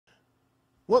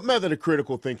What method of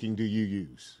critical thinking do you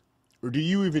use? Or do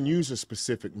you even use a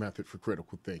specific method for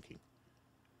critical thinking?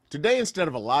 Today, instead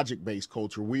of a logic-based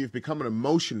culture, we have become an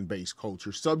emotion-based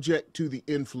culture subject to the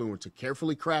influence of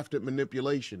carefully crafted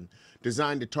manipulation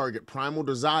designed to target primal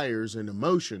desires and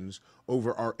emotions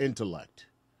over our intellect.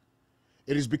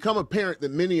 It has become apparent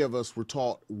that many of us were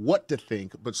taught what to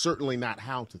think, but certainly not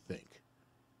how to think.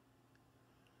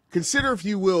 Consider, if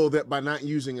you will, that by not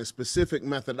using a specific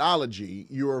methodology,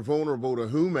 you are vulnerable to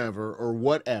whomever or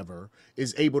whatever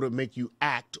is able to make you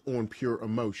act on pure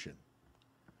emotion.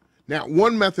 Now,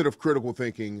 one method of critical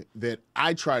thinking that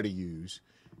I try to use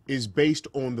is based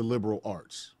on the liberal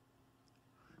arts.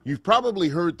 You've probably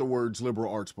heard the words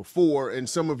liberal arts before, and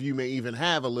some of you may even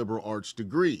have a liberal arts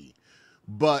degree.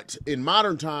 But in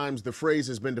modern times, the phrase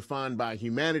has been defined by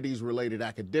humanities-related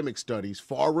academic studies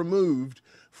far removed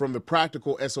from the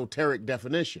practical esoteric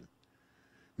definition.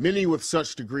 Many with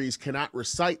such degrees cannot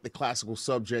recite the classical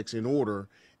subjects in order,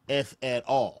 if at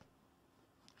all.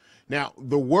 Now,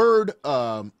 the word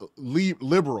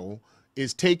liberal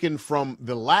is taken from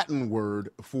the Latin word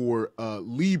for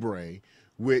libre,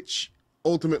 which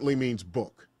ultimately means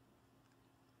book.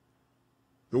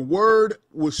 The word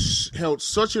was held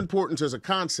such importance as a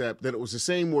concept that it was the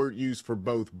same word used for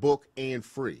both book and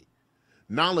free.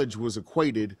 Knowledge was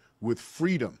equated with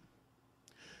freedom.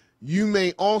 You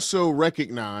may also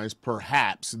recognize,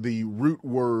 perhaps, the root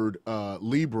word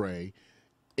libre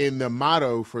in the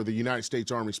motto for the United States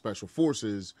Army Special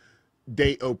Forces,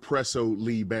 De Oppresso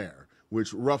Liber,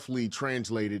 which roughly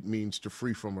translated means to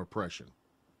free from oppression.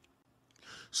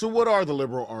 So what are the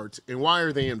liberal arts and why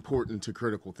are they important to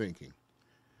critical thinking?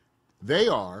 They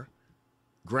are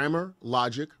grammar,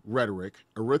 logic, rhetoric,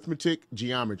 arithmetic,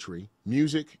 geometry,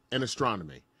 music, and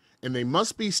astronomy, and they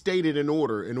must be stated in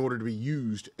order to be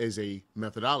used as a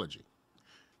methodology.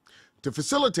 To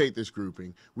facilitate this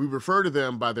grouping, we refer to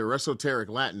them by their esoteric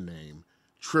Latin name,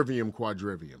 trivium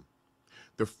quadrivium.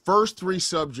 The first three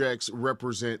subjects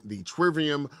represent the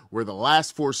trivium, where the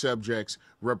last four subjects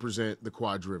represent the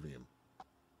quadrivium.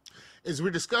 As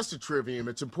we discuss the trivium,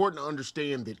 it's important to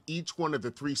understand that each one of the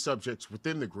three subjects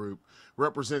within the group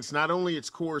represents not only its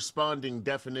corresponding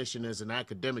definition as an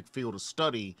academic field of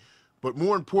study, but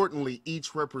more importantly,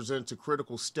 each represents a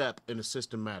critical step in a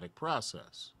systematic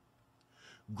process.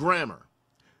 Grammar,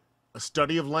 a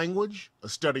study of language, a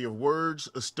study of words,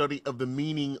 a study of the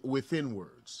meaning within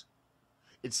words.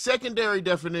 Its secondary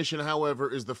definition,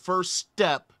 however, is the first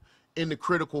step in the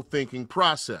critical thinking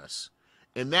process,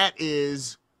 and that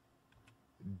is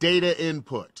data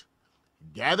input,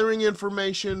 gathering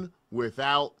information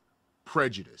without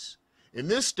prejudice. In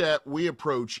this step, we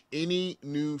approach any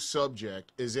new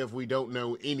subject as if we don't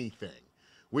know anything.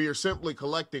 We are simply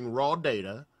collecting raw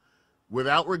data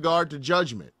without regard to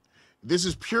judgment. This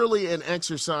is purely an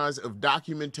exercise of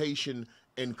documentation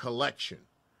and collection.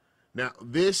 Now,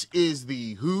 this is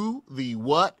the who, the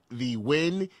what, the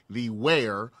when, the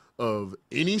where of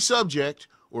any subject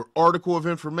or article of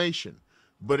information,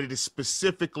 but it is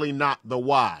specifically not the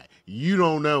why. You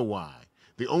don't know why.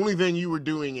 The only thing you were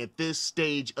doing at this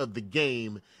stage of the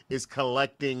game is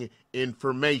collecting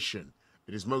information.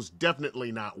 It is most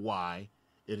definitely not why.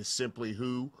 It is simply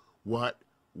who, what,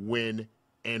 when,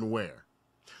 and where.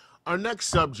 Our next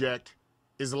subject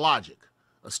is logic,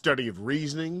 a study of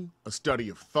reasoning, a study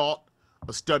of thought,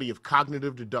 a study of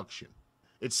cognitive deduction.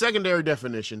 Its secondary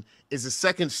definition is the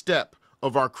second step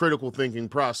of our critical thinking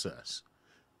process,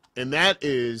 and that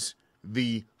is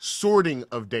the sorting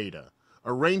of data,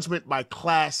 arrangement by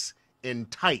class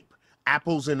and type,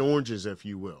 apples and oranges, if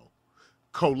you will,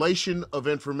 collation of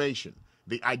information,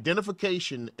 the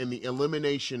identification and the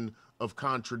elimination of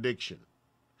contradiction.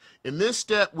 In this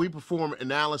step, we perform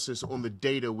analysis on the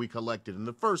data we collected in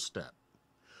the first step.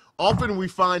 Often we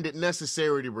find it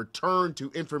necessary to return to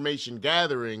information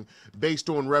gathering based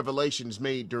on revelations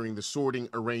made during the sorting,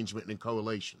 arrangement, and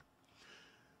collation.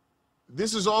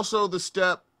 This is also the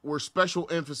step where special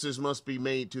emphasis must be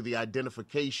made to the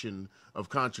identification of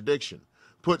contradiction.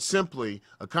 Put simply,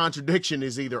 a contradiction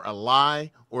is either a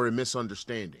lie or a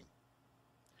misunderstanding.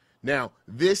 Now,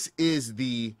 this is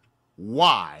the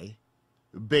why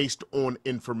based on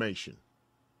information.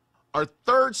 Our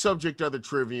third subject of the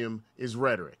trivium is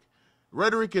rhetoric.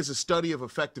 Rhetoric is a study of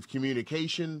effective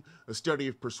communication, a study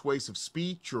of persuasive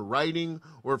speech or writing,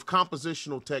 or of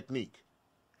compositional technique.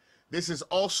 This is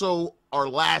also our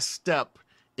last step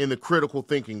in the critical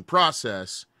thinking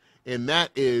process, and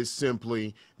that is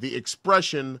simply the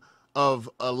expression of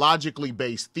a logically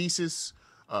based thesis,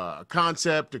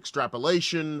 concept,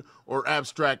 extrapolation, or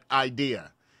abstract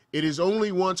idea. It is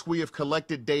only once we have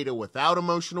collected data without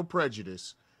emotional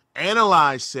prejudice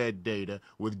analyze said data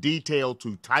with detail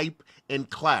to type and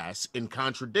class in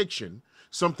contradiction,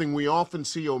 something we often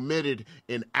see omitted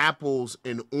in apples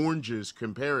and oranges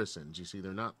comparisons. You see,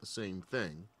 they're not the same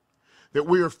thing. That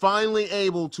we are finally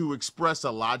able to express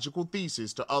a logical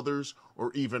thesis to others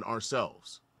or even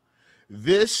ourselves.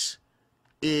 This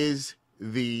is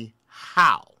the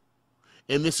how.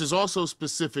 And this is also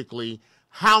specifically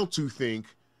how to think,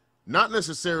 not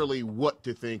necessarily what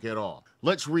to think at all.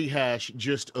 Let's rehash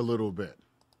just a little bit.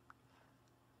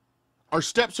 Our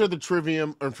steps of the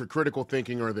trivium and for critical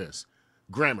thinking are this.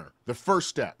 Grammar, the first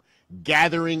step,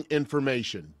 gathering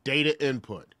information, data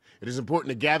input. It is important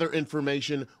to gather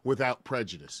information without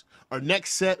prejudice. Our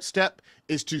next step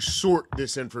is to sort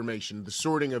this information, the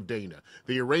sorting of data,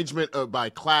 the arrangement by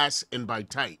class and by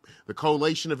type, the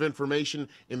collation of information,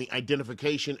 and the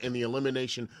identification and the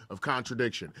elimination of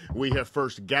contradiction. We have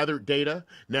first gathered data.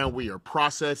 Now we are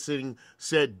processing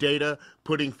said data,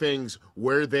 putting things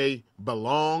where they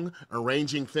belong,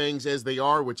 arranging things as they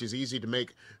are, which is easy to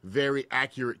make very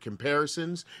accurate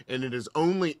comparisons. And it is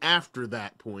only after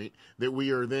that point that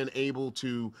we are then able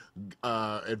to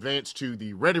advance to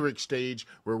the rhetoric stage,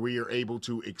 where we are able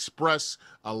to express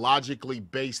a logically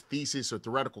based thesis or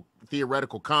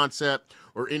theoretical concept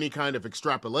or any kind of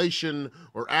extrapolation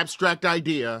or abstract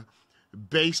idea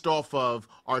based off of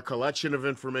our collection of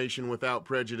information without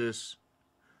prejudice,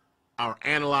 our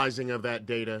analyzing of that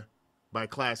data by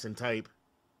class and type,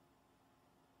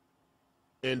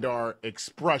 and our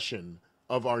expression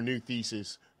of our new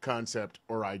thesis, concept,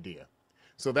 or idea.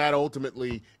 So that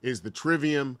ultimately is the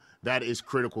trivium. That is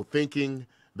critical thinking.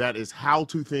 That is how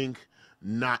to think,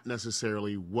 not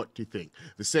necessarily what to think.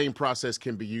 The same process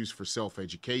can be used for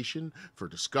self-education, for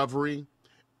discovery,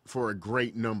 for a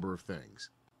great number of things.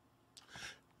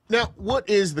 Now, what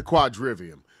is the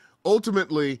quadrivium?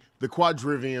 Ultimately, the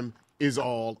quadrivium is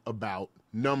all about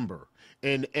number.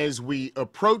 And as we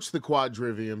approach the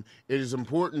quadrivium, it is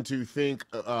important to think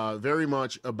very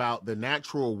much about the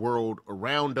natural world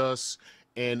around us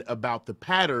and about the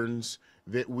patterns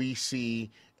that we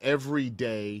see every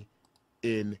day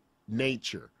in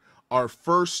nature. Our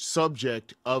first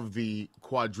subject of the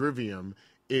quadrivium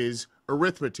is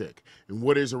arithmetic. And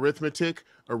what is arithmetic?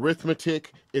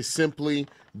 Arithmetic is simply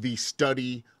the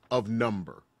study of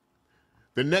number.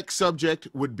 The next subject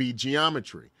would be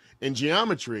geometry. And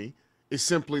geometry is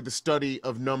simply the study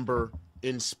of number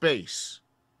in space.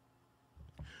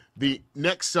 The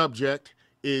next subject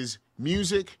is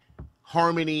music,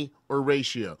 harmony, or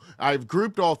ratio. I've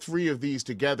grouped all three of these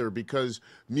together because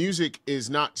music is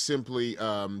not simply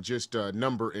just a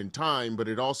number in time, but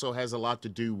it also has a lot to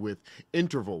do with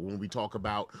interval when we talk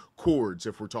about chords,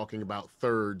 if we're talking about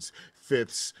thirds,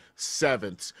 fifths,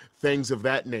 sevenths, things of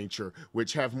that nature,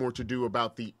 which have more to do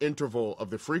about the interval of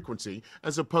the frequency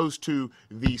as opposed to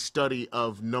the study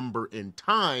of number in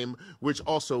time, which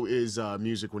also is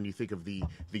music when you think of the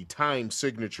time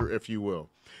signature, if you will.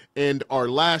 And our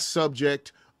last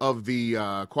subject of the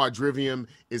quadrivium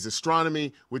is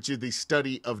astronomy, which is the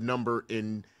study of number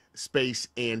in space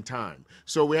and time.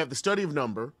 So we have the study of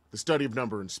number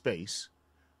in space,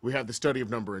 we have the study of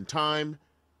number in time,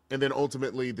 and then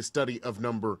ultimately the study of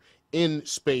number in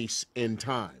space and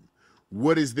time.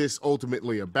 What is this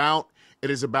ultimately about?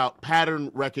 It is about pattern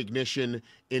recognition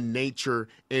in nature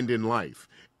and in life.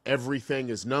 Everything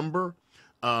is number,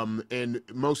 and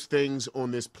most things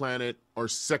on this planet are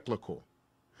cyclical.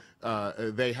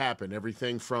 They happen.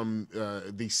 Everything from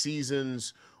the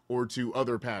seasons or to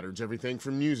other patterns. Everything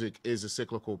from music is a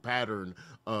cyclical pattern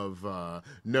of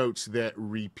notes that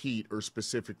repeat or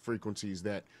specific frequencies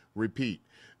that repeat.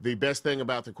 The best thing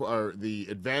about the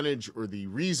advantage or the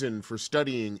reason for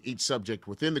studying each subject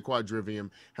within the quadrivium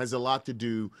has a lot to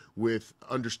do with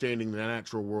understanding the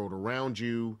natural world around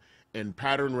you and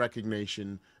pattern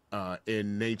recognition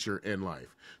in nature and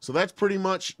life. So that's pretty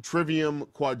much trivium,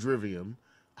 quadrivium,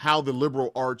 how the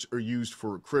liberal arts are used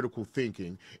for critical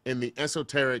thinking, and the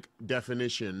esoteric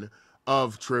definition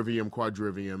of trivium,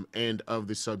 quadrivium, and of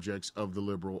the subjects of the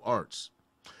liberal arts.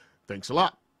 Thanks a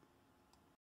lot.